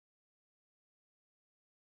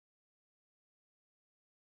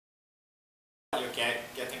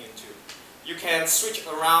You can switch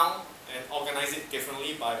around and organize it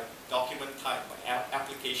differently by document type, by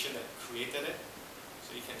application that created it.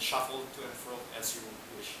 So you can shuffle to and fro as you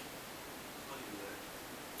wish.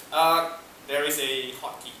 There is a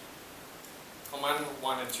hotkey, command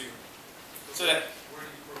 1 and 2. So that where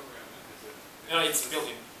do you program it? Is it? you know, it's built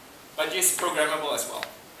in, but it's programmable as well.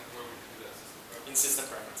 And where would you do that? System preferences? In system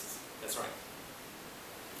preferences. That's right.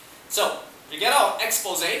 So you get our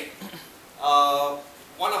Exposé.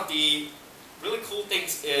 One of the really cool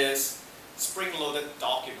things is spring-loaded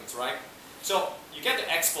documents, right? So you get the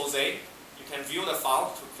Exposé. You can view the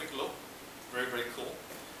file to a quick look. Very, very cool.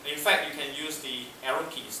 In fact, you can use the arrow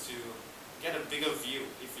keys to get a bigger view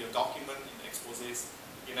if your document in Exposé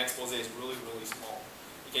is really, really small.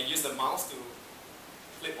 You can use the mouse to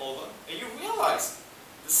flip over, and you realize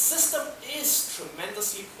the system is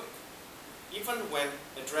tremendously quick. Even when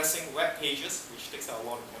addressing web pages, which takes a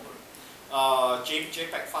lot of memory,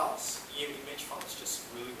 JPEG files, image files, just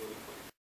really, really quick.